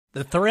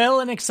The thrill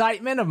and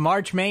excitement of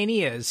March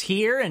Mania is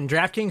here, and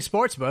DraftKings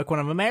Sportsbook, one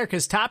of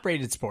America's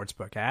top-rated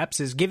sportsbook apps,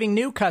 is giving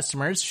new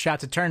customers a shot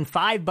to turn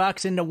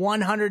 $5 into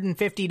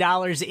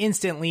 $150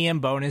 instantly in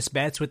bonus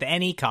bets with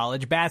any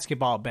college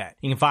basketball bet.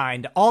 You can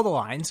find all the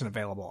lines and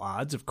available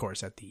odds, of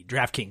course, at the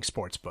DraftKings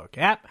Sportsbook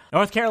app.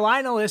 North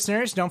Carolina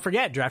listeners, don't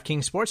forget,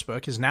 DraftKings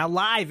Sportsbook is now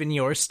live in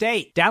your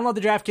state. Download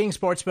the DraftKings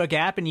Sportsbook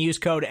app and use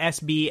code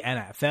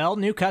SBNFL.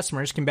 New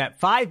customers can bet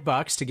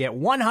 $5 to get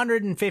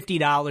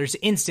 $150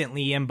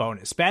 instantly in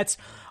bonus bets,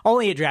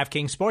 only at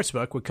DraftKings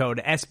Sportsbook with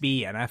code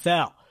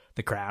SBNFL.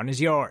 The crown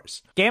is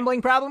yours.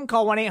 Gambling problem?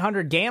 Call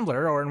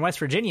 1-800-GAMBLER, or in West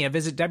Virginia,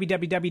 visit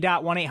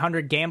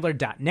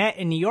www.1800gambler.net.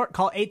 In New York,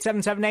 call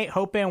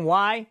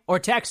 877-8-HOPE-NY or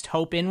text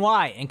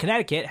HOPE-NY. In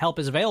Connecticut, help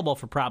is available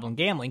for problem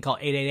gambling. Call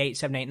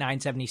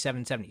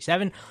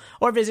 888-789-7777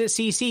 or visit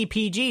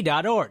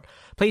ccpg.org.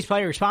 Please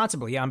play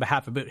responsibly on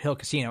behalf of Boot Hill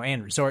Casino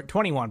and Resort.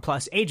 21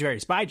 plus, age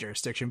varies by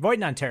jurisdiction. Void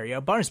in Ontario.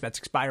 Bonus bets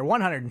expire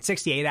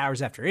 168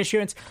 hours after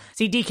issuance.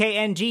 See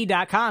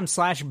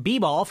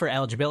dkng.com/bball for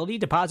eligibility,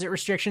 deposit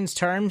restrictions,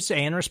 terms,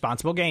 and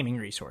responsible gaming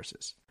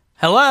resources.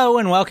 Hello,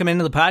 and welcome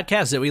into the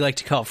podcast that we like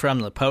to call From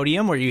the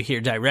Podium, where you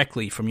hear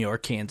directly from your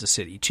Kansas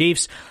City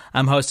Chiefs.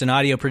 I'm host and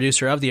audio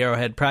producer of the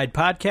Arrowhead Pride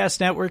Podcast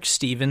Network,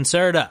 Steven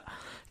Serta.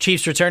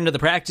 Chiefs return to the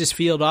practice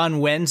field on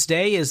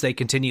Wednesday as they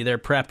continue their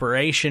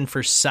preparation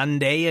for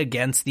Sunday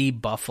against the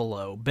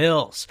Buffalo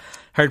Bills.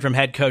 Heard from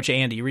head coach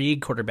Andy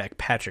Reid, quarterback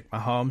Patrick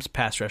Mahomes,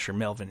 pass rusher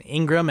Melvin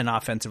Ingram, and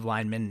offensive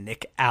lineman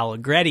Nick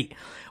Allegretti.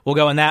 We'll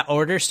go in that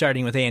order,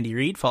 starting with Andy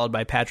Reid, followed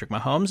by Patrick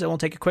Mahomes, and we'll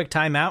take a quick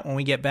timeout. When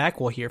we get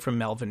back, we'll hear from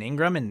Melvin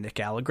Ingram and Nick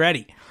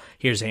Allegretti.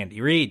 Here's Andy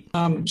Reid.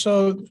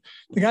 So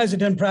the guys that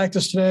didn't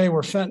practice today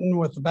were Fenton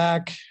with the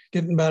back,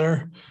 getting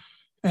better,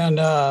 and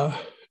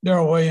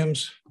Darrell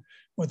Williams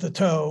with the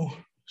toe.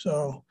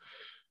 So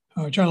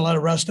we're trying to let it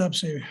rest up,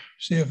 see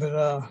if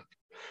it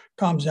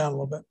calms down a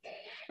little bit.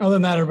 Other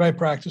than that, everybody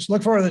practice.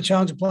 Look forward to the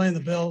challenge of playing the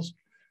Bills.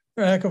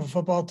 They're a heck of a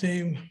football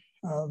team,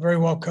 very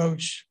well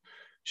coached.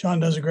 Sean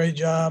does a great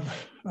job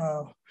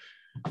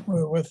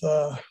with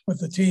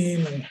the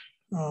team, and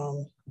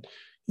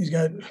he's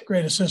got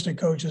great assistant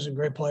coaches and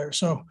great players.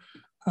 So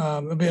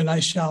it'll be a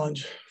nice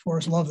challenge for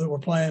us. Love that we're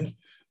playing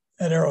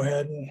at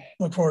Arrowhead, and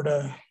look forward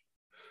to at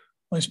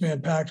least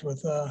being packed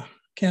with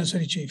Kansas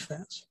City Chiefs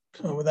fans.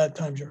 So with that,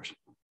 time's yours.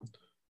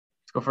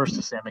 Let's go first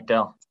to Sam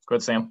McDowell. Go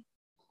ahead, Sam.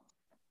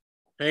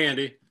 Hey,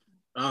 Andy.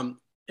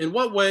 In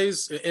what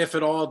ways, if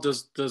at all,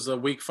 does a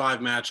Week 5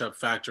 matchup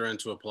factor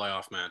into a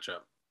playoff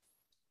matchup?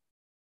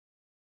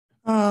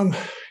 Well,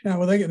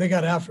 they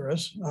got after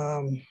us.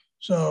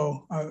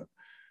 So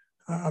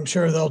I'm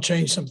sure they'll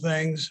change some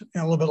things.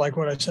 A little bit like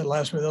what I said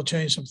last week, they'll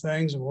change some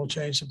things and we'll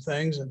change some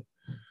things. And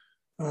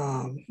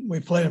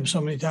we've played them so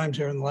mmany times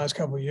here in the last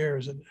couple of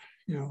years that,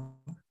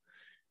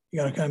 you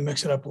got to kind of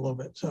mix it up a little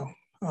bit. So,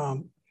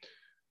 and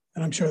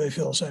I'm sure they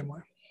feel the same way.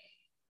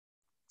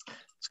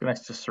 Let's go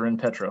next to Sarin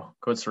Petro.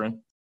 Go ahead,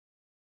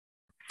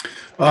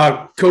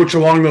 Sarin. Coach,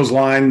 along those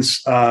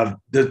lines,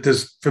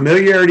 does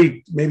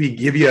familiarity maybe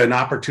give you an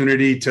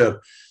opportunity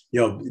to,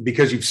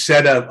 because you've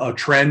set a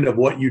trend of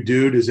what you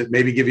do, does it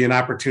maybe give you an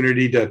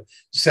opportunity to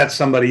set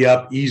somebody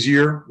up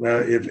easier,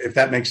 if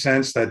that makes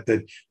sense, that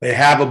they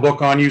have a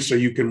book on you so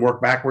you can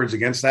work backwards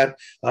against that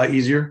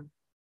easier?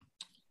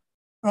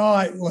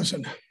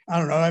 Listen, I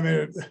don't know. I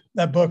mean,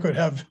 that book would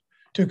have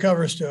two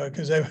covers to it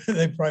because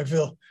they probably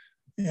feel,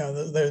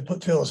 they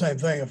feel the same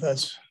thing if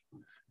that's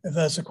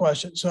the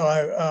question. So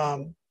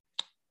I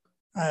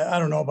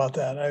don't know about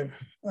that.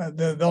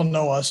 They'll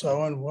know us,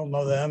 though, and we'll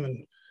know them,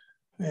 and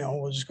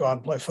we'll just go out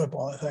and play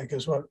football, I think,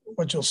 is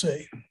what you'll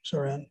see.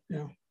 Soren,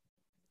 Let's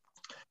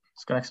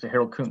go next to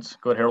Harold Kuntz.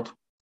 Go ahead, Harold.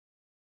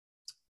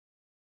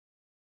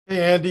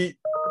 Hey, Andy.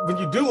 When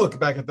you do look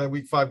back at that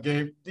Week 5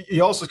 game,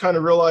 you also kind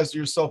of realize to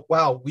yourself,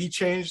 wow, we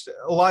changed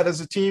a lot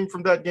as a team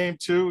from that game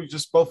too,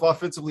 just both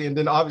offensively and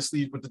then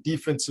obviously with the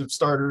defensive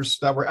starters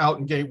that were out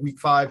in game Week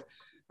 5,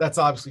 that's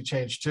obviously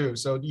changed too.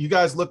 So you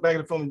guys look back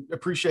at the film and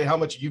appreciate how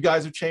much you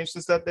guys have changed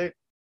since that date?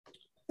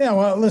 Yeah,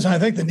 well, listen, I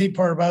think the neat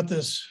part about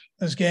this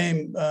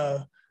game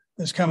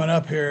that's coming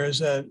up here is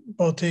that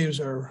both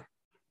teams are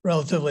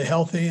relatively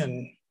healthy,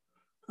 and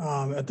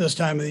at this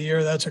time of the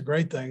year, that's a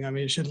great thing. I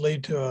mean, it should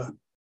lead to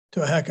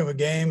a heck of a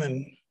game.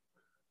 And,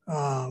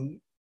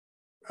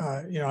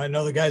 I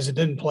know the guys that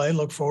didn't play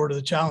look forward to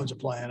the challenge of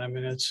playing. I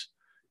mean,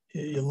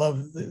 you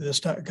love this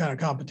kind of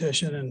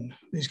competition and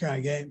these kind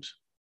of games.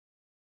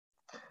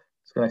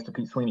 Let's go next to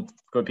Pete Sweeney.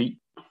 Go ahead, Pete.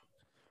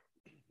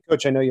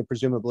 Coach, I know you're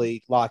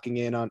presumably locking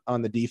in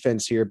on the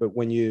defense here, but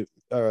when you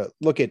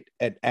look at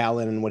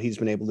Allen and what he's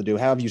been able to do,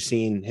 how have you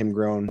seen him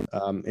grown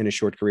in a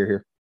short career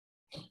here?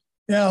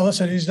 Yeah,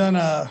 listen, he's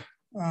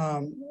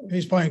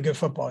playing good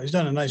football. He's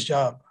done a nice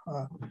job.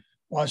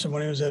 Watched him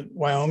when he was at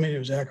Wyoming. He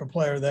was a heck of a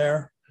player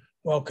there,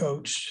 well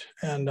coached,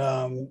 and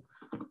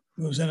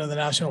moves into the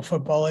National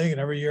Football League, and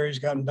every year he's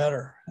gotten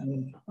better.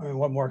 And I mean,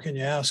 what more can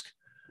you ask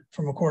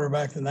from a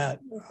quarterback than that,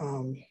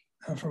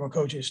 from a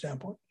coaching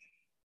standpoint?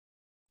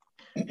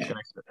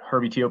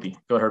 Herbie Teope.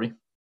 Go ahead, Herbie.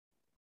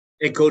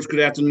 Hey, Coach, good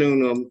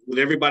afternoon. With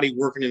everybody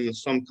working in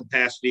some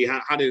capacity,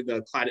 how did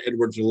Clyde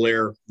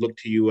Edwards-Helaire look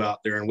to you out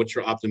there, and what's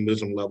your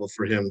optimism level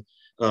for him,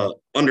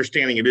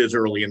 understanding it is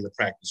early in the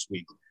practice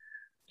week?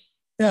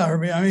 Yeah,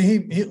 Herbie. I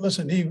mean,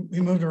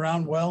 he moved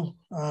around well.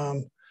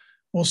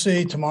 We'll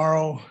see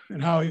tomorrow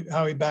and how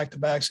he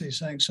back-to-backs these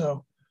things.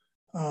 So,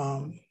 I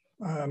mean,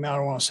 I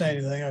don't want to say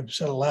anything. I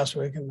said it last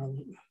week,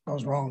 and I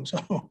was wrong. So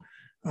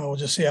we'll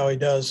just see how he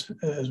does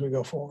as we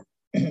go forward.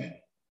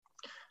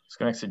 Let's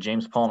go next to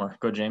James Palmer.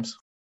 Go, James.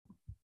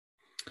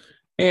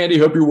 Hey, Andy,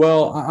 hope you're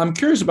well. I'm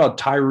curious about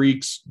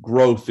Tyreek's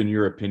growth, in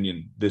your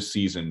opinion, this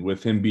season,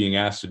 with him being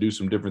asked to do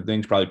some different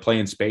things, probably play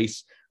in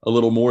space a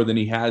little more than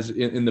he has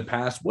in the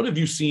past. What have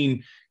you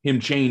seen him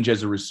change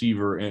as a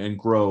receiver and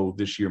grow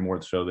this year more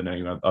so than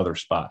any other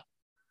spot?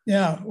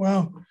 Yeah,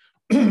 well,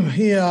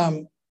 he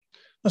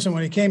listen,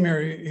 when he came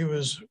here, he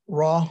was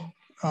raw.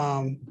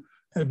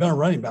 Had been a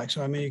running back,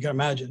 so I mean, you can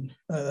imagine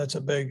that's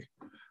a big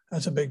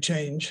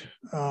change.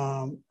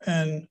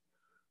 And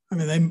I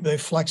mean, they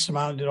flexed him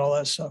out and did all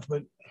that stuff,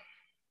 but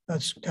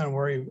that's kind of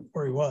where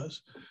he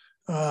was.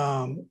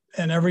 And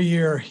every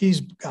year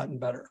he's gotten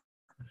better,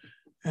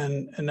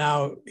 and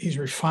now he's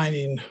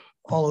refining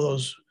all of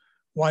those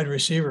wide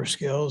receiver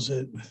skills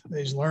that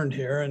he's learned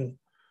here. And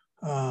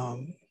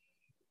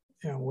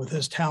you know, with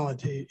his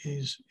talent,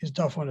 he's a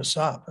tough one to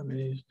stop. I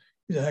mean,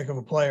 he's a heck of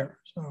a player.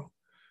 So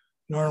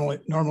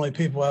normally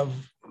people have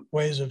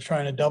ways of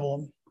trying to double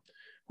him,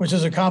 which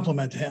is a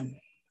compliment to him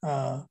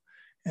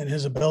and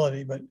his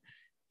ability. But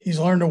he's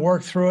learned to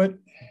work through it.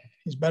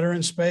 He's better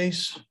in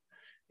space.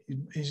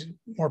 He's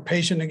more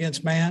patient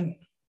against man,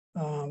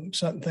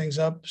 setting things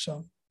up.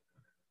 So,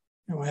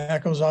 you know, my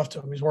hat goes off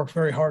to him. He's worked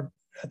very hard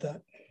at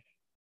that.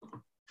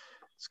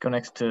 Let's go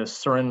next to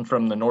Surin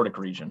from the Nordic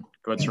region.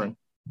 Go ahead, Surin.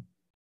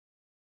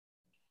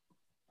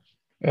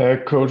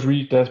 Coach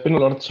Reid, there's been a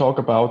lot of talk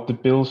about the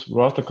Bills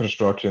roster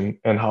construction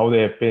and how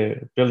they've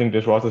been building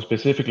this roster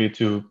specifically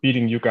to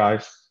beating you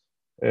guys.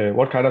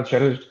 What kind of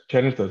challenge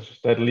does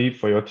that leave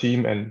for your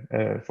team and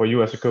for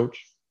you as a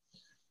coach?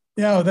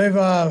 Yeah, they've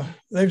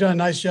done a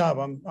nice job.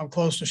 I'm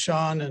close to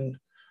Sean,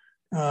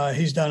 and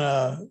he's done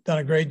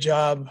a great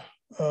job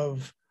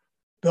of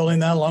building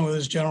that, along with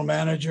his general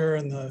manager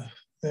and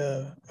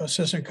the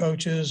assistant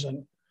coaches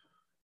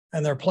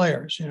and their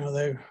players. You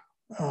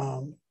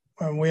know,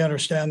 and we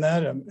understand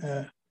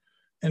that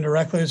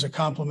indirectly as a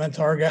compliment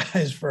to our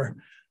guys for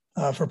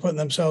putting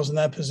themselves in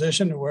that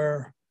position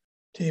where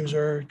teams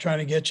are trying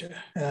to get you.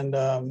 And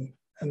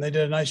they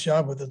did a nice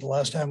job with it the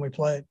last time we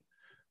played.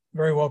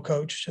 Very well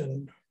coached,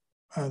 and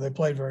they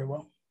played very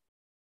well.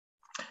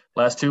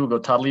 Last two, we'll go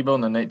Todd Lebo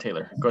and then Nate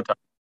Taylor. Go, Todd.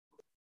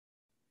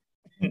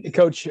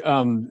 Coach,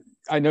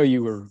 I know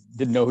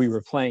didn't know who you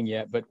were playing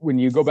yet, but when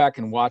you go back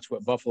and watch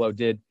what Buffalo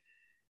did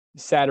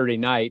Saturday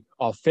night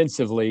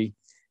offensively,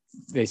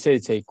 they say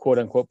it's a quote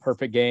unquote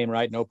perfect game,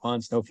 right? No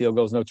punts, no field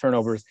goals, no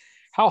turnovers.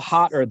 How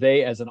hot are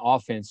they as an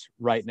offense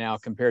right now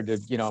compared to,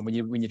 you know, when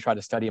you try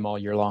to study them all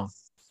year long?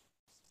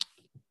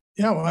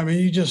 Yeah, well, I mean,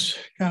 you just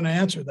kind of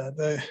answered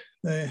that.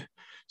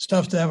 It's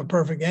tough to have a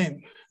perfect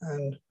game,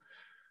 and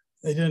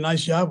they did a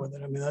nice job with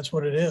it. I mean, that's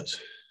what it is.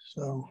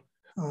 So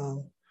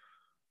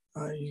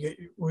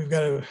we've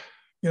got to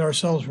get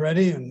ourselves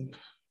ready, and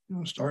you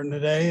know, starting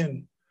today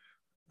and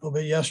a little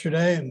bit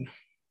yesterday, and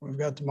we've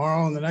got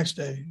tomorrow and the next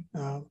day.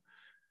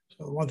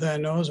 So one thing I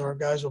know is our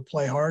guys will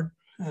play hard,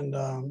 and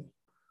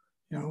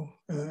you know,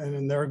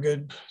 and they're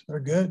good.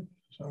 They're good.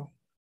 So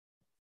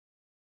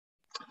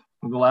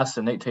we'll go last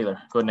to Nate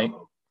Taylor. Go ahead, Nate.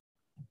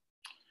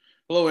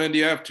 Hello,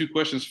 Andy. I have two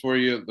questions for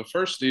you. The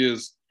first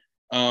is,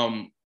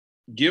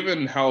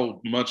 given how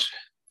much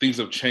things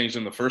have changed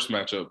in the first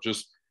matchup,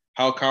 just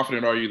how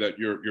confident are you that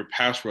your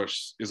pass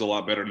rush is a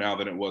lot better now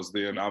than it was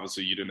then?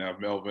 Obviously, you didn't have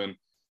Melvin.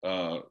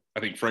 I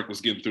think Frank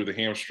was getting through the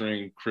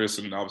hamstring. Chris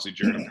and obviously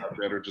Jared got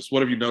better. Just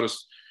what have you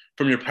noticed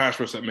from your pass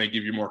rush that may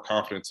give you more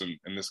confidence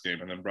in this game?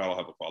 And then Brad will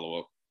have to follow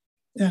up.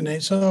 Yeah,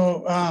 Nate.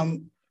 So,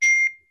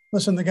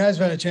 listen, the guys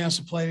have had a chance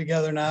to play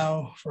together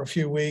now for a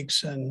few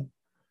weeks, and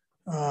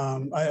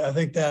I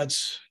think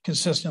that's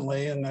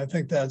consistently, and I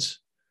think that's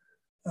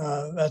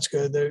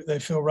good. They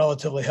feel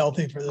relatively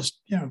healthy for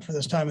this, you know, for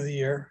this time of the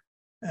year,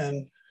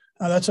 and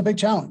that's a big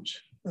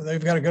challenge.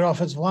 They've got a good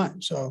offensive line,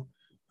 so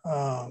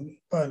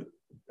but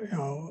you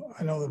know,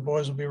 I know the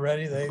boys will be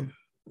ready.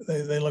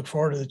 They look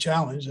forward to the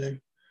challenge.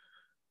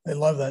 They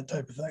love that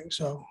type of thing,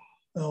 so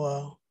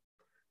they'll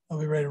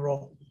be ready to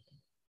roll.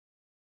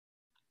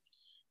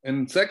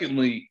 And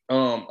secondly,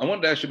 I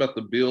wanted to ask you about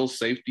the Bills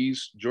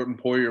safeties, Jordan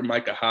Poyer,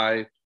 Micah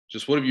Hyde.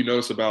 Just what have you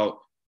noticed about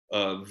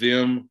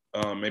them,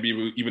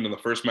 maybe even in the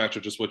first match, or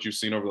just what you've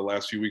seen over the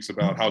last few weeks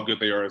about how good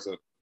they are as a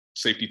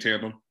safety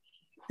tandem?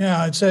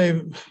 Yeah, I'd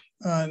say,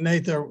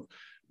 Nate, they're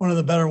one of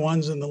the better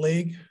ones in the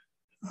league.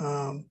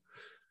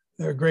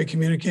 They're great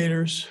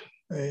communicators.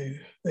 They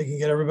can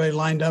get everybody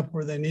lined up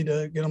where they need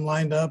to get them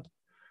lined up.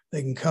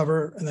 They can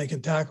cover and they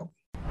can tackle.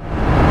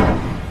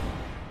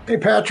 Hey,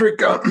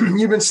 Patrick,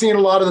 you've been seeing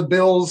a lot of the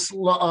Bills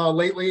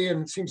lately,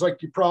 and it seems like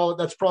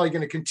that's probably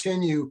going to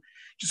continue.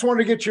 Just wanted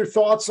to get your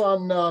thoughts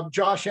on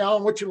Josh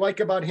Allen, what you like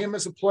about him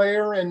as a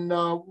player, and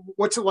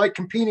what's it like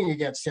competing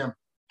against him?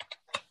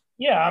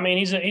 Yeah, I mean,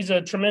 he's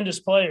a tremendous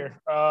player.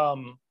 I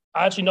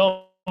actually know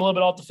him a little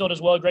bit off the field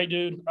as well. Great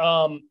dude.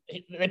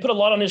 They put a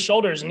lot on his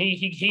shoulders, and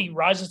he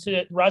rises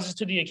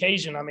to the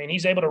occasion. I mean,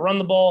 he's able to run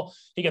the ball.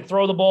 He can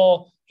throw the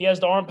ball. He has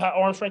the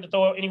arm strength to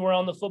throw it anywhere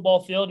on the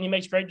football field, and he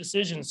makes great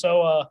decisions.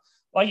 So,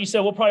 like you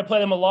said, we'll probably play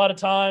them a lot of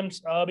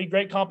times. It'll be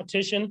great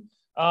competition,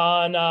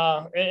 and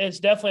it's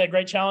definitely a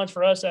great challenge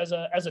for us as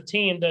a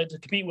team to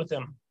compete with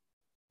them.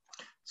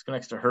 Let's go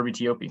next to Herbie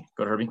Tiopi.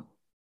 Go to Herbie.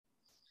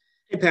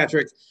 Hey,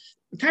 Patrick.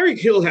 Tyreek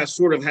Hill has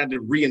sort of had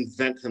to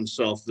reinvent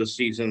himself this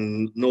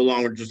season, no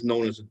longer just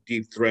known as a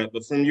deep threat.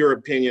 But from your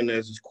opinion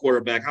as his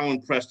quarterback, how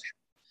impressed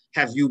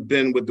have you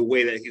been with the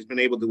way that he's been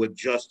able to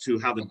adjust to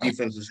how the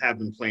defenses have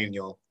been playing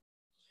y'all?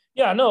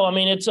 Yeah, no, I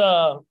mean, it's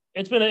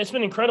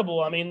been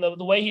incredible. I mean,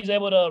 the way he's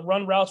able to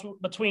run routes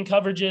between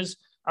coverages.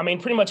 I mean,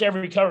 pretty much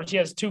every coverage he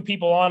has two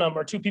people on him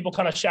or two people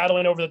kind of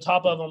shadowing over the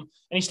top of him, and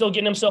he's still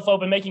getting himself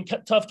open, making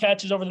tough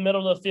catches over the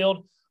middle of the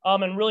field.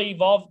 And really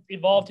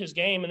evolved his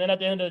game. And then at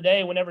the end of the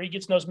day, whenever he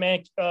gets in those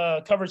man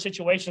coverage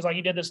situations like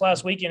he did this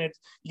last weekend,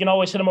 you can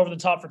always hit him over the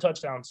top for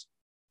touchdowns.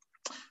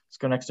 Let's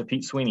go next to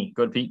Pete Sweeney.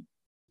 Go to Pete.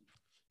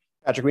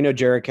 Patrick, we know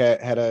Jarek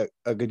had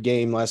a good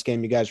game last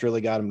game. You guys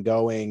really got him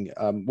going.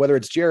 Whether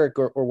it's Jarek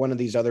or one of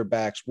these other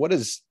backs, what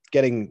is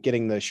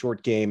getting the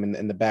short game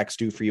and the backs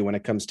do for you when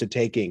it comes to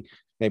taking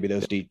maybe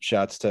those deep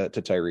shots to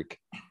Tyreek?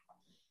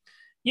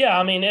 Yeah,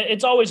 I mean,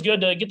 it's always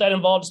good to get that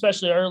involved,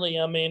 especially early.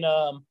 I mean,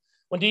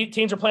 when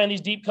teams are playing these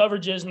deep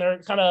coverages and they're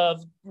kind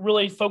of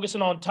really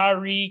focusing on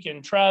Tyreek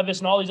and Travis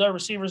and all these other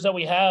receivers that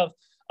we have,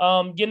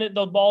 getting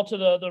the ball to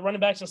the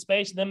running backs in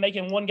space and then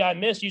making one guy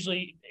miss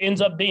usually ends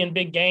up being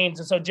big gains.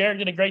 And so Jared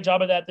did a great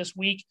job of that this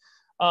week.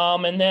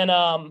 And then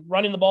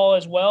running the ball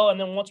as well. And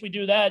then once we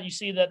do that, you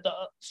see that the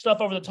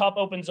stuff over the top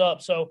opens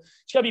up. So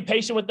you got to be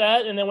patient with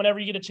that. And then whenever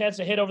you get a chance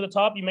to hit over the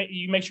top, you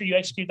make sure you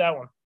execute that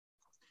one.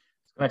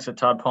 Next to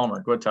Todd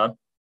Palmer. Go ahead, Todd.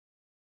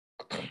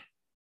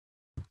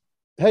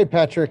 Hey,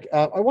 Patrick,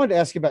 I wanted to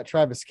ask you about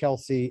Travis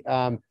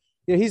Kelce.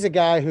 He's a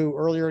guy who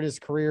earlier in his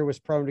career was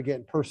prone to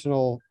getting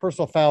personal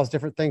fouls,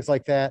 different things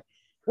like that.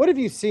 What have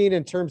you seen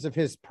in terms of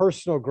his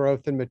personal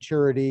growth and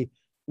maturity,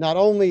 not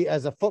only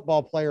as a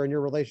football player and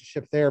your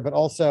relationship there, but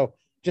also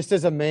just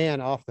as a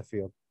man off the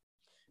field?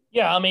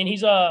 Yeah, I mean,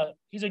 he's a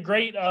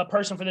great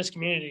person for this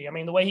community. I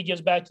mean, the way he gives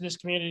back to this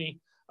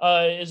community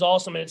is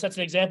awesome, and it sets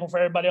an example for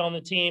everybody on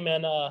the team.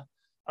 And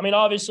I mean,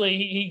 obviously,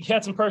 he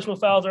had some personal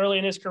fouls early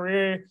in his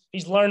career.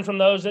 He's learned from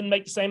those, didn't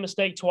make the same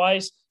mistake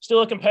twice.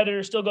 Still a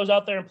competitor, still goes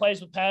out there and plays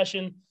with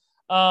passion.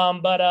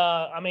 But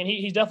I mean,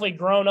 he's definitely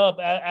grown up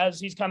as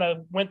he's kind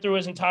of went through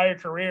his entire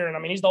career. And I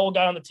mean, he's the old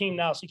guy on the team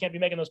now, so he can't be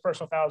making those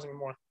personal fouls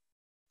anymore.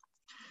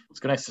 Let's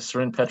go next to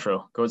Seren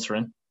Petro. Go ahead,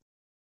 Seren.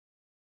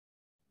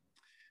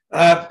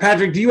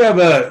 Patrick, do you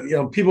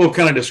have people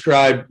kind of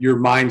describe your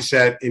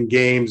mindset in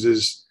games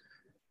as,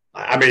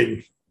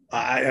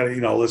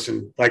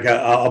 listen, like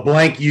a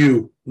blank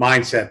you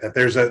mindset, that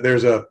there's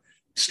a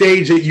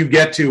stage that you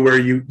get to where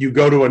you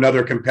go to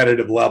another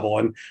competitive level.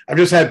 And I've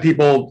just had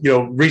people,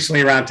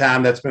 recently around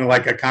town, that's been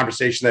like a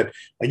conversation that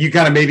like you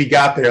kind of maybe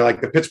got there,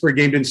 like the Pittsburgh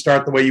game didn't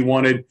start the way you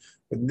wanted.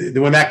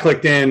 When that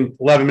clicked in,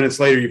 11 minutes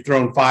later, you've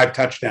thrown 5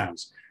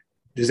 touchdowns.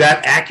 Is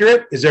that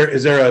accurate? Is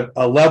there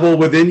a level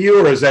within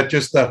you, or is that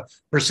just the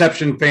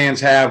perception fans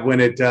have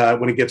when it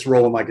gets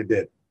rolling like it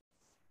did?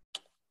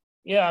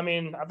 Yeah, I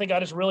mean, I think I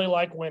just really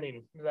like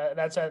winning.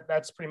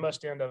 That's pretty much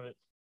the end of it.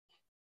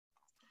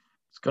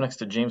 Let's go next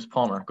to James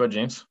Palmer. Go ahead,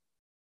 James.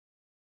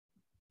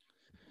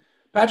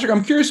 Patrick,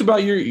 I'm curious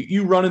about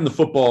you running the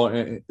football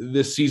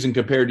this season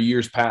compared to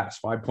years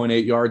past.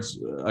 5.8 yards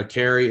a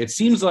carry. It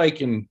seems like,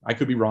 and I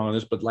could be wrong on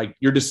this, but like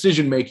your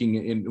decision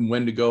making and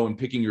when to go and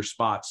picking your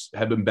spots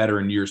have been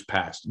better in years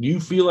past. Do you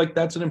feel like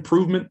that's an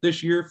improvement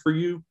this year for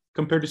you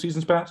compared to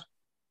seasons past?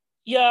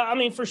 Yeah, I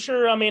mean, for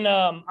sure. I mean,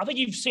 I think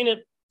you've seen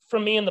it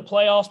from me in the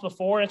playoffs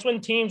before. It's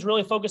when teams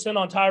really focus in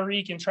on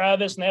Tyreek and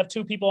Travis, and they have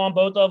 2 people on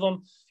both of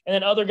them, and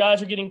then other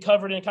guys are getting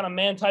covered in kind of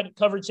man-type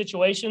coverage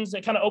situations.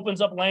 That kind of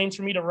opens up lanes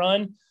for me to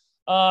run.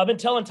 I've been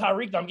telling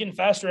Tyreek that I'm getting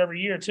faster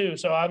every year too.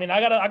 So I mean,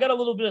 I got a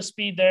little bit of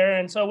speed there,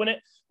 and so when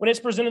it's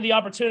presented the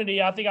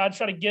opportunity, I think I'd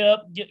try to get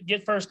up,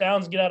 get first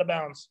downs, and get out of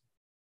bounds.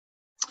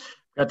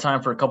 Got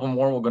time for a couple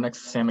more. We'll go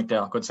next to Sam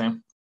McDowell. Go ahead,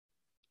 Sam.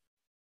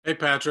 Hey,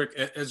 Patrick,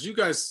 as you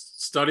guys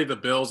study the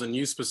Bills and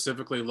you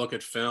specifically look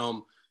at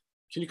film,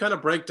 can you kind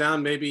of break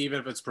down, maybe even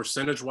if it's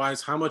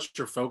percentage-wise, how much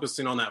you're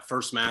focusing on that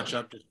first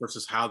matchup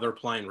versus how they're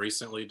playing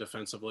recently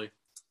defensively?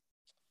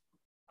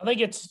 I think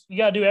you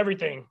got to do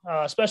everything,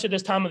 especially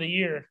this time of the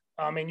year.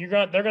 I mean,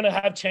 they're going to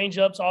have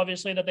change-ups,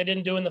 obviously, that they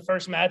didn't do in the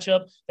first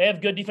matchup. They have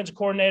good defensive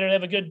coordinator. They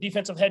have a good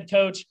defensive head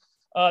coach.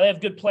 They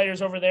have good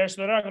players over there, so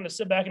they're not going to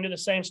sit back and do the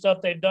same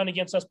stuff they've done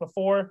against us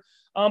before.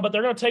 But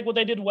they're going to take what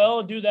they did well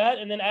and do that,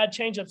 and then add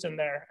change-ups in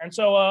there. And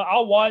so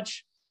I'll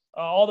watch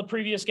all the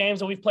previous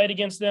games that we've played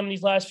against them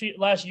these last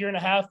year and a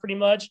half, pretty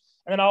much.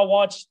 And then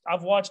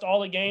I've watched all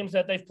the games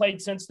that they've played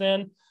since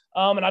then.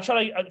 And I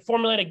try to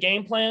formulate a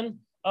game plan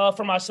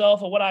for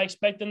myself of what I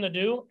expect them to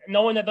do,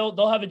 knowing that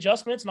they'll have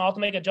adjustments, and I'll have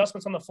to make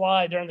adjustments on the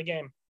fly during the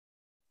game.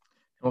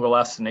 We'll go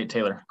last to Nate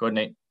Taylor. Go ahead,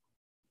 Nate.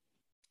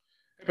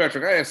 Hey,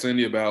 Patrick, I asked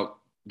Andy about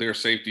their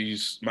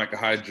safeties, Micah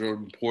Hyde,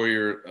 Jordan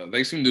Poyer.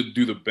 They seem to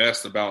do the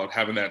best about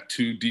having that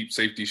 2 deep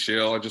safety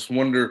shell. I just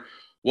wonder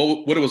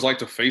what it was like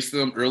to face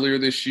them earlier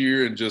this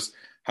year, and just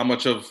how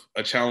much of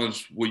a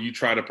challenge will you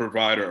try to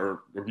provide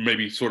or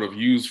maybe sort of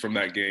use from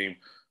that game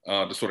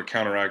to sort of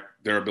counteract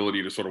their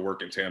ability to sort of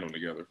work in tandem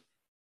together?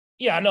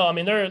 Yeah, no, I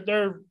mean,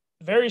 they're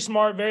very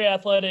smart, very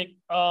athletic,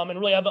 and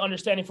really have an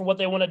understanding for what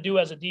they want to do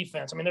as a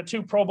defense. I mean, they're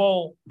 2 Pro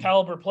Bowl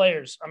caliber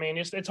players. I mean,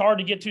 it's hard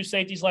to get 2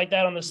 safeties like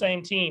that on the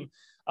same team.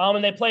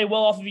 And they play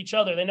well off of each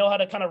other. They know how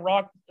to kind of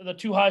rock the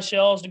 2 high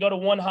shells to go to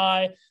 1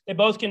 high. They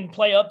both can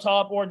play up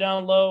top or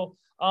down low.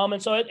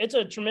 And so it's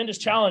a tremendous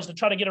challenge to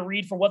try to get a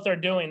read for what they're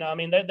doing. I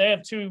mean, they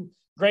have 2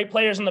 great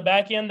players in the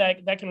back end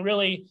that can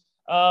really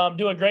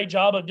do a great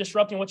job of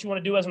disrupting what you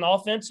want to do as an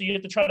offense. So you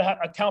have to try to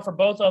account for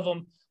both of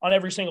them on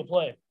every single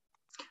play.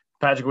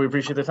 Patrick, we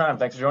appreciate the time.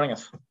 Thanks for joining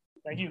us.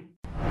 Thank you.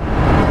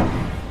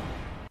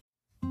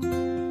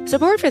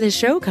 Support for this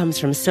show comes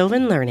from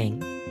Sylvan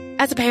Learning.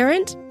 As a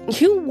parent,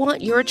 you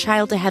want your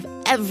child to have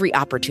every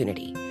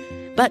opportunity,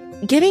 but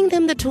giving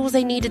them the tools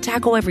they need to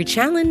tackle every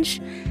challenge,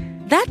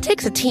 that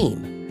takes a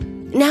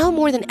team. Now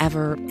more than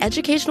ever,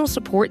 educational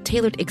support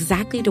tailored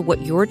exactly to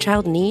what your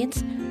child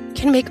needs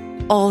can make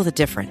all the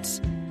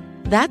difference.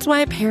 That's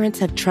why parents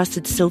have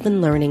trusted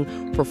Sylvan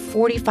Learning for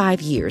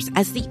 45 years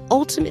as the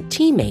ultimate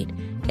teammate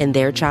in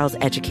their child's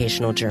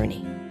educational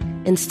journey,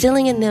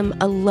 instilling in them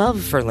a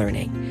love for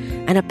learning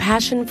and a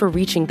passion for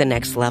reaching the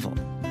next level.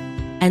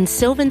 And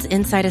Sylvan's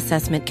Insight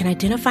Assessment can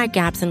identify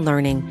gaps in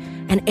learning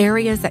and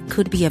areas that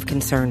could be of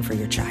concern for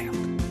your child.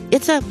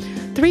 It's a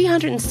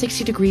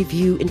 360-degree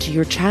view into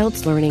your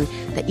child's learning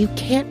that you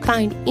can't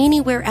find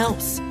anywhere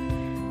else,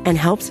 and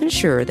helps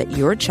ensure that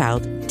your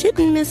child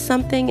didn't miss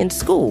something in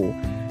school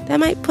that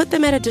might put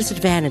them at a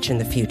disadvantage in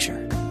the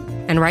future.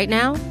 And right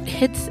now,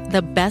 it's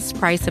the best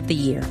price of the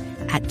year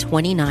at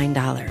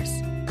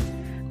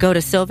 $29. Go to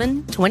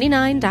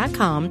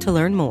sylvan29.com to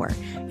learn more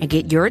and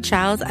get your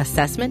child's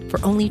assessment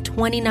for only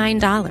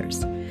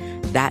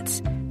 $29.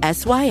 That's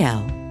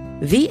SYLVAN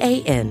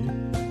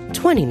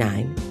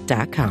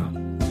 29.com.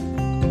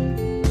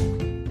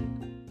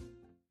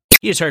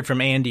 You just heard from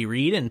Andy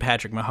Reid and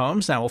Patrick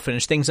Mahomes. Now we'll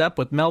finish things up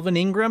with Melvin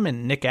Ingram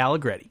and Nick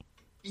Allegretti.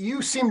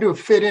 You seem to have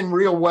fit in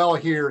real well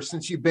here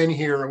since you've been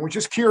here. And we're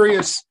just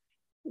curious.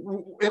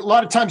 A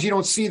lot of times you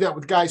don't see that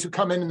with guys who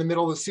come in the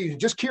middle of the season.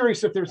 Just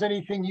curious if there's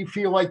anything you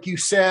feel like you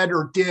said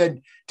or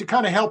did to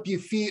kind of help you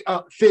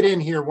fit in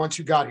here once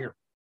you got here.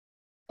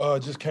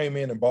 Just came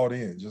in and bought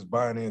in, just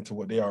buying into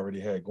what they already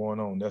had going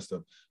on. That's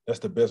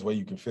the best way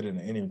you can fit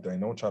into anything.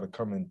 Don't try to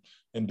come in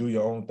and do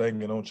your own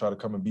thing, and don't try to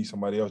come and be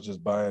somebody else.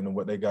 Just buy into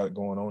what they got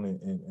going on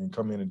and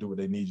come in and do what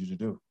they need you to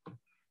do.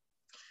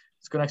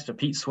 Let's go next to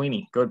Pete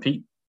Sweeney. Go ahead,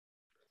 Pete.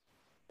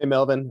 Hey,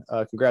 Melvin,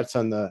 congrats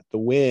on the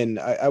win.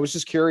 I was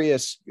just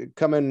curious,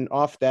 coming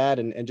off that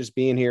and just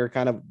being here,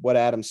 kind of what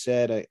Adam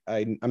said.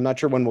 I'm not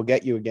sure when we'll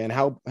get you again.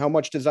 How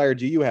much desire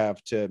do you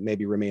have to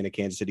maybe remain a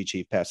Kansas City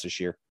Chief past this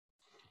year?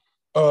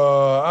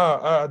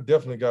 I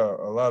definitely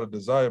got a lot of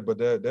desire, but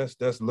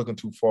that's looking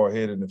too far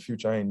ahead in the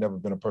future. I ain't never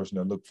been a person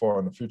that look far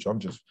in the future. I'm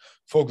just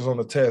focused on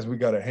the task we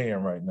got at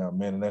hand right now,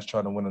 man, and that's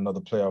trying to win another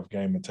playoff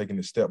game and taking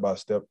it step by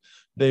step,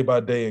 day by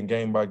day, and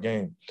game by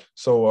game.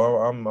 So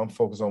I'm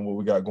focused on what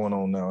we got going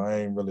on now. I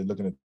ain't really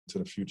looking into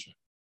the future.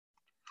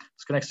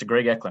 Let's go next to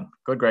Greg Eklund.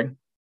 Go ahead, Greg.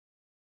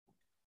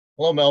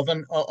 Hello,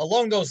 Melvin.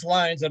 Along those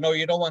lines, I know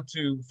you don't want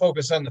to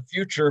focus on the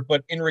future,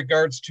 but in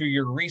regards to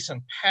your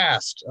recent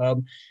past,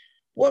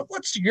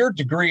 what's your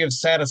degree of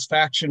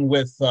satisfaction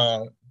with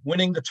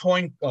winning the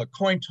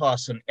coin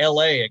toss in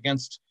LA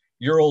against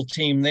your old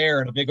team there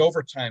in a big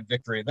overtime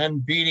victory, then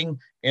beating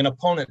an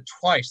opponent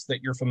twice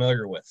that you're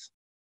familiar with?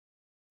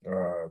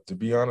 To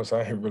be honest,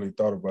 I ain't really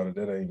thought about it.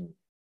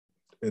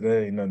 It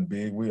ain't nothing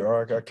big.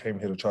 I came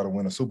here to try to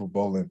win a Super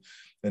Bowl, and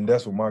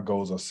that's what my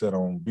goals are set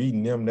on.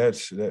 Beating them,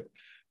 that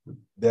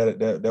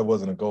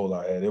wasn't a goal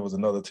I had. It was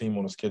another team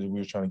on the schedule. We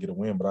were trying to get a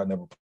win, but I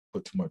never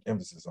put too much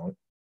emphasis on it.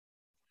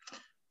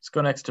 Let's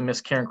go next to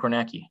Miss Karen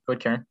Kornacki. Go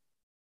ahead, Karen.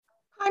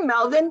 Hi,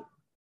 Melvin.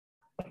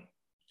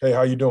 Hey,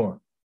 how you doing?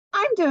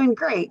 I'm doing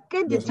great.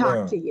 Good to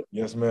talk to you.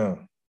 Yes,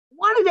 ma'am.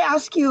 Wanted to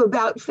ask you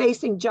about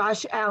facing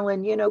Josh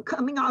Allen,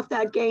 coming off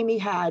that game he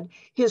had,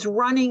 his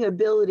running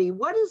ability.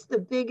 What is the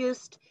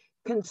biggest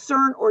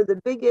concern or the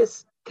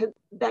biggest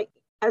that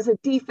as a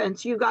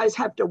defense you guys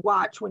have to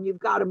watch when you've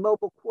got a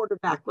mobile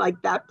quarterback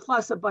like that,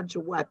 plus a bunch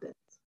of weapons?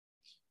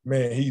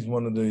 Man, he's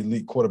one of the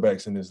elite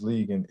quarterbacks in this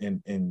league,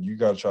 and you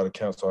got to try to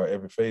cancel out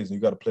every phase, and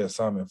you got to play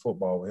assignment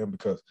football with him,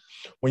 because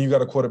when you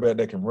got a quarterback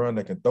that can run,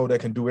 that can throw,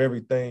 that can do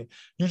everything,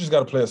 you just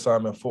got to play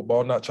assignment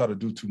football, not try to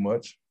do too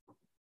much.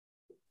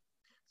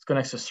 Let's go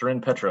next to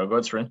Seren Petro. Go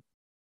ahead,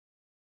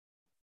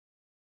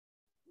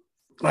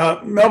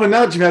 Seren. Melvin,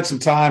 now that you've had some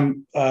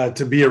time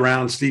to be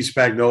around Steve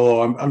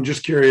Spagnuolo, I'm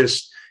just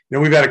curious,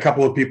 we've had a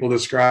couple of people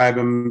describe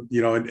him,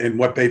 and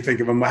what they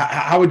think of him.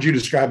 How would you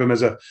describe him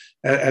as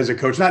a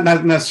coach?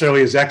 Not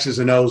necessarily as X's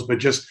and O's, but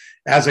just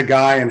as a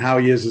guy and how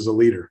he is as a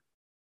leader.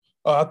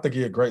 Oh, I think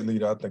he's a great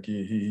leader. I think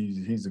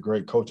he's a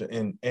great coach,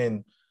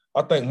 and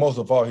I think most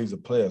of all he's a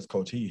players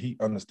coach. He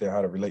understands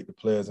how to relate to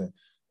players and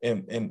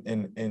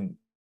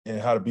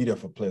how to be there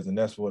for players, and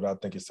that's what I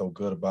think is so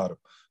good about him.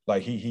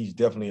 Like he's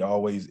definitely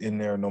always in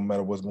there, no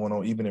matter what's going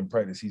on. Even in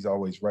practice, he's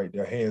always right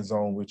there, hands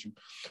on with you.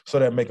 So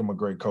that make him a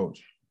great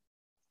coach.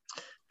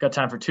 Got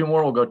time for two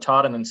more. We'll go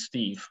Todd and then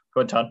Steve.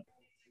 Go ahead,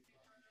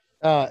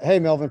 Todd. Hey,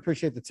 Melvin,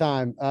 appreciate the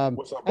time.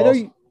 What's up, boss?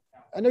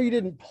 I know you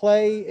didn't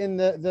play in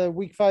the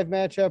Week 5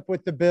 matchup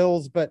with the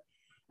Bills, but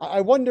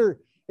I wonder,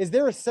 is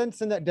there a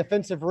sense in that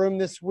defensive room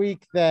this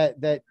week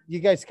that you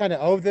guys kind of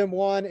owe them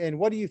one? And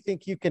what do you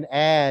think you can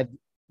add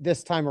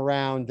this time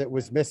around that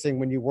was missing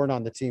when you weren't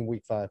on the team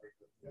Week 5?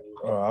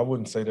 I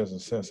wouldn't say there's a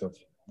sense of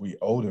we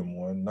owe them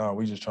one. No,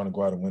 we're just trying to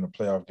go out and win a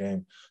playoff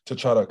game to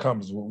try to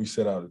accomplish what we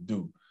set out to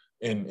do.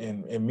 And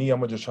me, I'm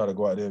gonna just try to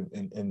go out there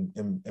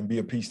and be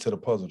a piece to the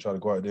puzzle. Try to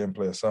go out there and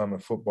play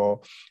assignment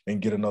football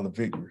and get another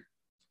victory.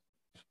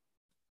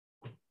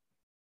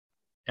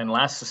 And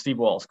last to Steve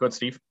Walls. Go ahead,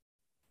 Steve.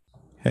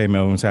 Hey,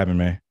 Melvin, what's happening,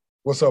 man?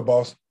 What's up,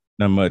 boss?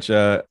 Not much.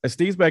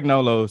 Steve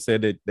Spagnuolo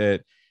said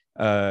that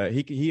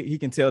he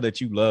can tell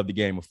that you love the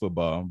game of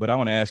football, but I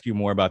want to ask you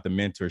more about the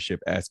mentorship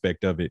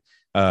aspect of it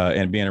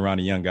and being around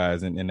the young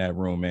guys in that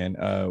room, man.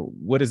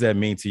 What does that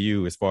mean to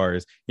you as far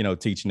as,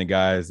 teaching the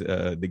guys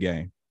the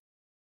game?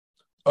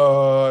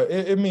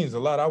 It means a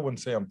lot. I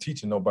wouldn't say I'm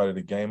teaching nobody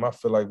the game. I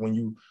feel like when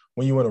you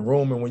in a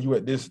room and when you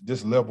at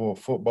this level of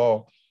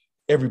football,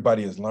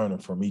 everybody is learning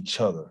from each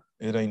other.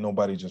 It ain't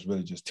nobody just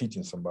really just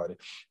teaching somebody.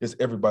 It's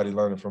everybody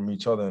learning from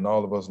each other and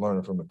all of us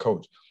learning from the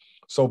coach.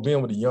 So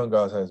being with the young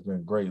guys has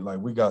been great. Like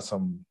we got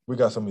some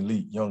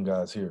elite young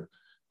guys here,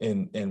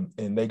 and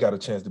they got a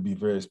chance to be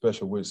very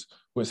special,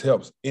 which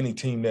helps any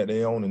team that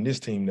they own and this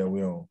team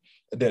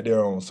that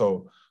they're on.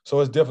 So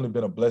it's definitely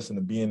been a blessing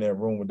to be in that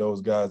room with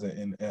those guys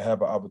and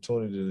have an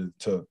opportunity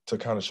to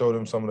kind of show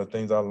them some of the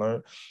things I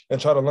learned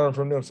and try to learn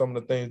from them some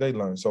of the things they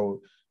learned.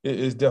 So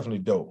it's definitely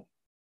dope.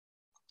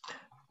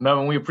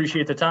 Melvin, we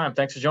appreciate the time.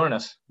 Thanks for joining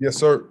us. Yes,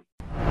 sir.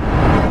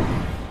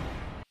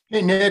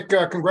 Hey, Nick,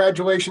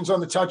 congratulations on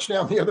the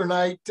touchdown the other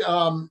night.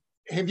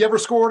 Have you ever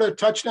scored a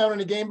touchdown in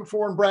a game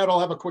before? And Brad,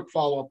 I'll have a quick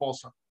follow-up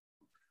also.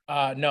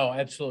 No,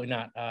 absolutely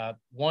not.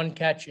 One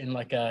catch in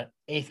like a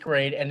 8th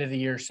grade end of the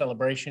year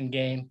celebration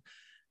game,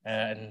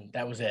 and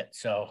that was it.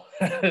 So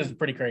it was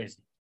pretty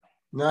crazy.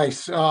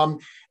 Nice.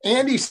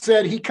 Andy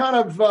said he kind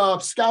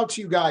of scouts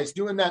you guys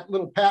doing that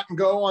little pat and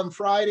go on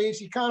Fridays.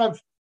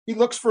 He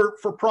looks for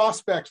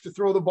prospects to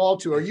throw the ball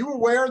to. Are you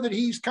aware that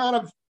he's kind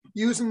of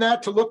using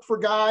that to look for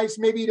guys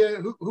maybe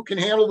who can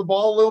handle the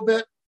ball a little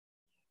bit?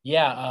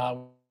 Yeah,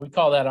 we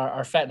call that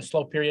our fat and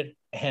slow period.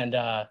 And,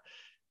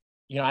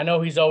 I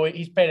know he's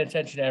paying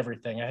attention to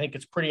everything. I think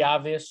it's pretty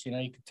obvious. You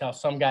can tell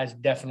some guys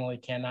definitely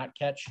cannot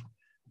catch,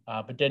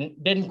 but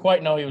didn't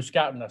quite know he was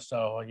scouting us.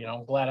 So,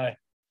 I'm glad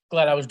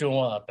I was doing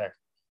well out there.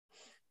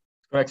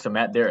 Next to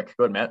Matt Derrick.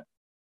 Go ahead, Matt.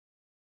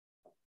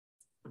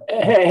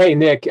 Hey,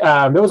 Nick,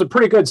 there was a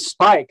pretty good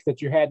spike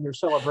that you had in your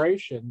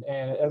celebration,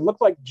 and it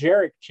looked like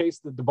Jarek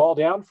chased the ball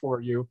down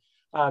for you.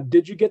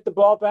 Did you get the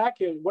ball back?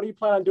 What do you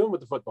plan on doing with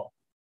the football?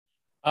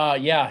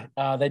 Yeah,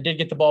 they did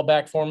get the ball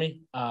back for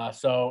me.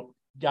 So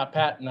got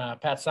Pat, and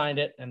Pat signed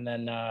it, and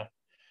then I'm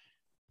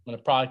going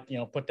to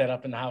probably, put that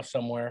up in the house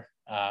somewhere.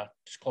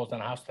 Just closed on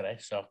the house today,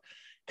 so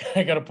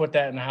I got to put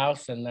that in the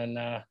house, and then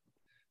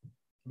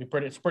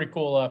it's a pretty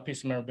cool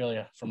piece of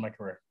memorabilia from my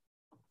career.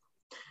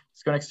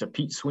 Let's go next to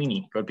Pete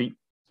Sweeney. Go ahead, Pete.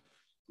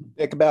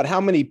 Nick, about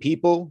how many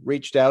people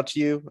reached out to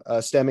you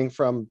stemming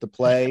from the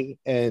play,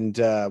 and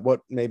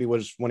what maybe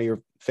was one of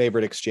your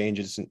favorite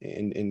exchanges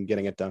in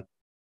getting it done?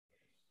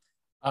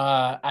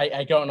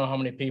 I don't know how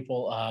many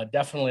people.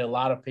 Definitely a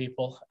lot of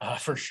people,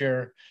 for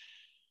sure.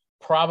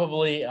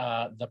 Probably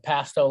the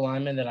past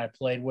linemen that I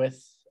played with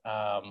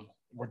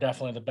were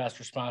definitely the best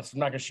response. I'm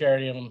not going to share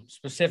any of them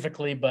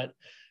specifically, but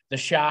the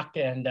shock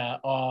and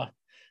awe,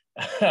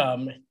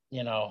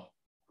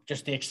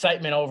 just the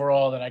excitement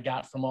overall that I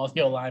got from all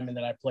the linemen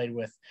that I played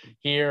with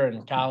here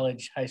in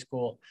college, high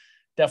school,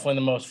 definitely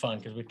the most fun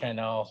because we kind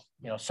of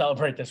all,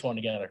 celebrate this one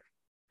together.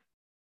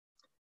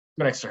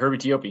 Go next to Herbie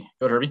Tiopi.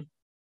 Go to Herbie.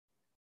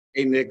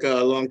 Hey, Nick,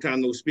 long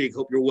time no speak.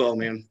 Hope you're well,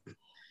 man.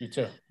 You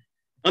too.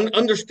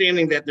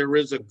 Understanding that there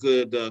is a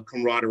good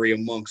camaraderie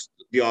amongst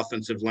the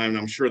offensive line,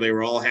 I'm sure they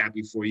were all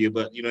happy for you.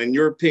 But, in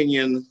your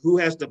opinion, who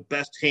has the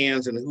best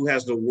hands and who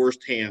has the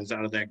worst hands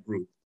out of that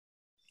group?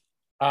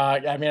 I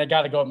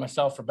got to go with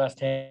myself for best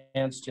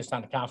hands, just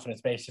on the confidence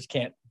basis.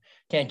 Can't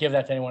give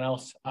that to anyone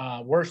else.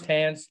 Worst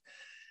hands,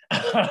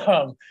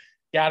 got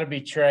to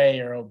be Trey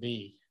or OB.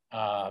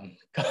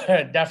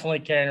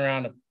 Definitely carrying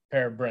around a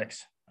pair of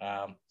bricks.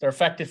 They're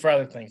effective for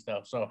other things,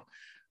 though, so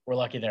we're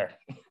lucky there.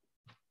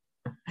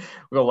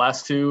 We'll go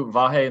last two,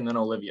 Vahe and then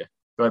Olivia.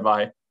 Go ahead,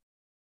 Vahe.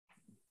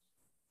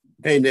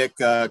 Hey, Nick,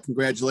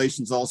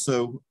 congratulations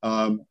also.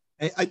 I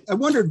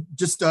wondered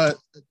just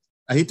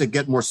I hate to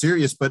get more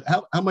serious, but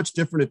how much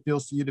different it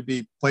feels to you to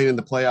be playing in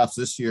the playoffs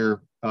this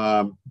year?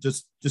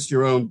 Just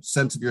your own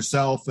sense of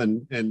yourself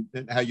and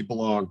how you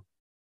belong.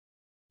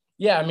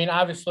 Yeah, I mean,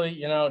 obviously,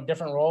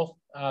 different role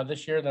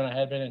this year than I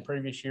had been in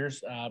previous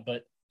years,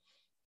 but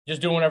just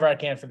doing whatever I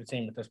can for the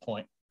team at this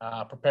point.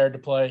 Prepared to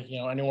play,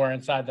 anywhere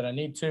inside that I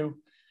need to,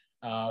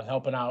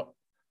 helping out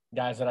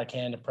guys that I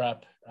can to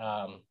prep.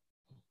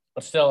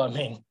 But still, I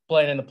mean,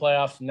 playing in the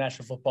playoffs in the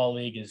National Football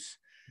League it's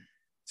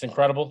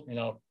incredible.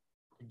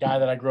 The guy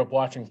that I grew up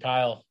watching,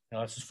 Kyle,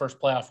 it's his first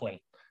playoff win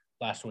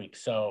last week.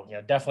 So,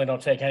 definitely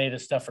don't take any of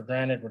this stuff for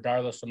granted,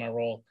 regardless of my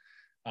role.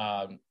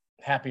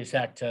 Happy as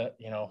heck to,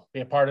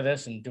 be a part of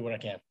this and do what I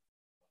can.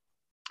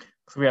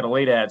 So we had a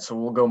late ad, so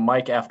we'll go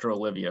Mike after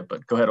Olivia,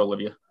 but go ahead,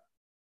 Olivia.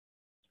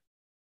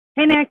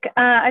 Hey, Nick.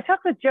 I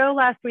talked with Joe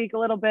last week a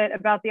little bit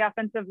about the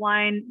offensive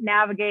line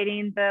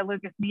navigating the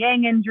Lucas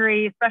Niang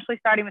injury, especially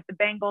starting with the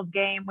Bengals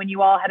game when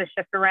you all had to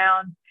shift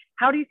around.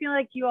 How do you feel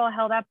like you all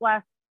held up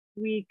last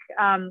week?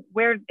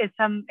 Where is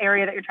some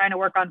area that you're trying to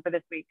work on for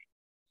this week?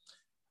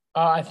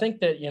 I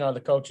think that,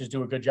 the coaches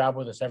do a good job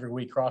with us every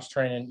week,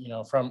 cross-training,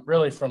 from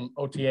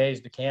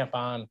OTAs to camp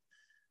on.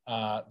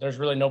 There's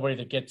really nobody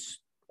that gets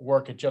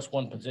work at just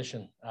one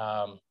position.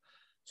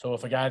 So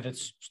if a guy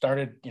that's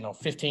started,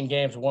 15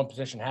 games at one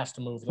position has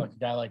to move, like a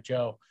guy like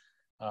Joe,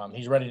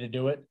 he's ready to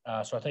do it.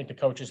 So I think the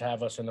coaches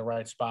have us in the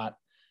right spot,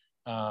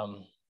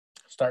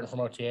 starting from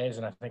OTAs,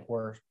 and I think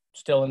we're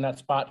still in that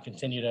spot,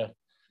 continue to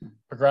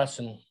progress,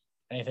 and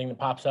anything that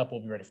pops up,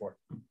 we'll be ready for.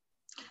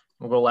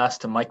 We'll go last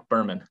to Mike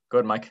Berman. Go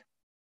ahead, Mike.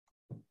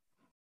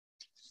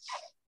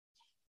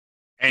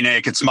 Hey,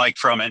 Nick, it's Mike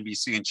from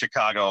NBC in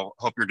Chicago.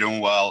 Hope you're doing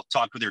well.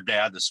 Talked with your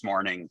dad this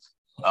morning.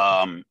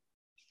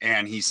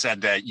 And he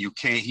said that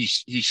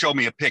he showed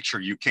me a picture.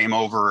 You came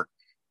over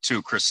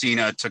to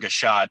Christina, took a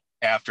shot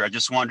after. I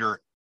just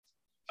wonder,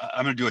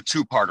 I'm going to do a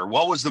two-parter.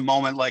 What was the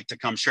moment like to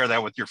come share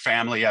that with your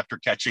family after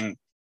catching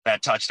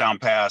that touchdown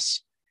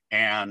pass?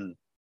 And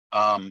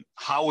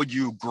how would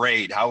you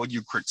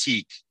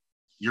critique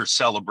your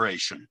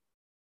celebration?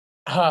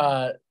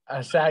 I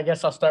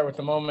guess I'll start with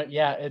the moment.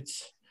 Yeah,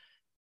 it's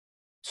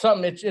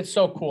something, it's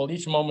so cool.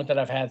 Each moment that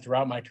I've had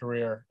throughout my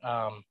career,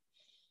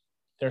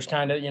 there's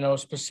kind of,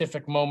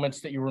 specific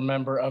moments that you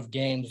remember of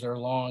games that are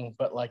long,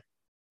 but like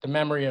the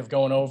memory of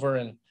going over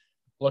and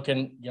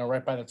looking,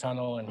 right by the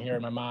tunnel and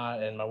hearing my ma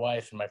and my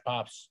wife and my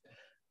pops,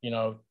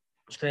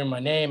 screaming my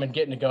name and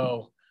getting to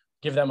go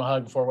give them a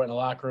hug before I went in the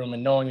locker room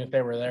and knowing that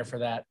they were there for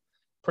that.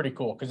 Pretty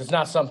cool. Cause it's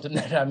not something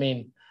that,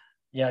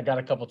 I got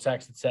a couple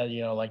texts that said,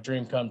 like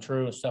dream come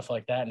true and stuff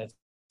like that. And it's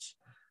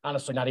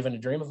honestly not even a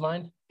dream of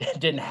mine.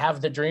 Didn't have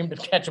the dream to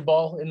catch a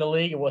ball in the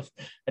league.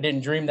 I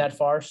didn't dream that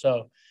far.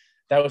 So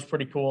that was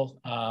pretty cool.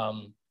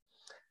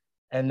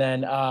 And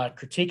then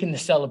critiquing the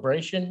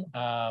celebration.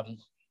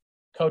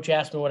 Coach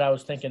asked me what I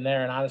was thinking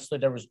there. And honestly,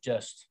 there was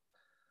just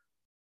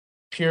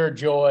pure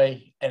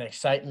joy and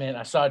excitement.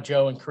 I saw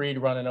Joe and Creed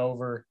running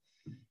over.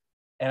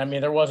 And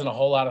there wasn't a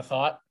whole lot of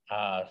thought.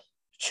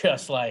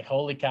 Just like,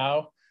 holy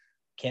cow,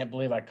 can't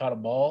believe I caught a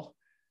ball.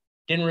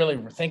 Didn't really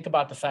think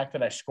about the fact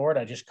that I scored.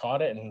 I just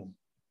caught it. And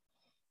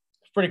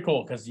it's pretty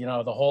cool because, the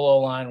whole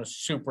O-line was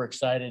super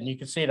excited. And you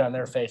could see it on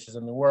their faces.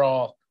 We're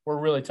a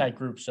really tight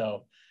group.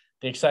 So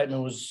the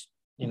excitement was,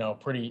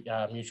 pretty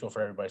mutual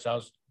for everybody.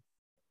 So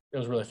it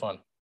was really fun.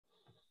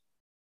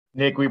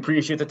 Nick, we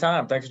appreciate the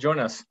time. Thanks for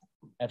joining us.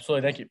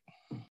 Absolutely. Thank you.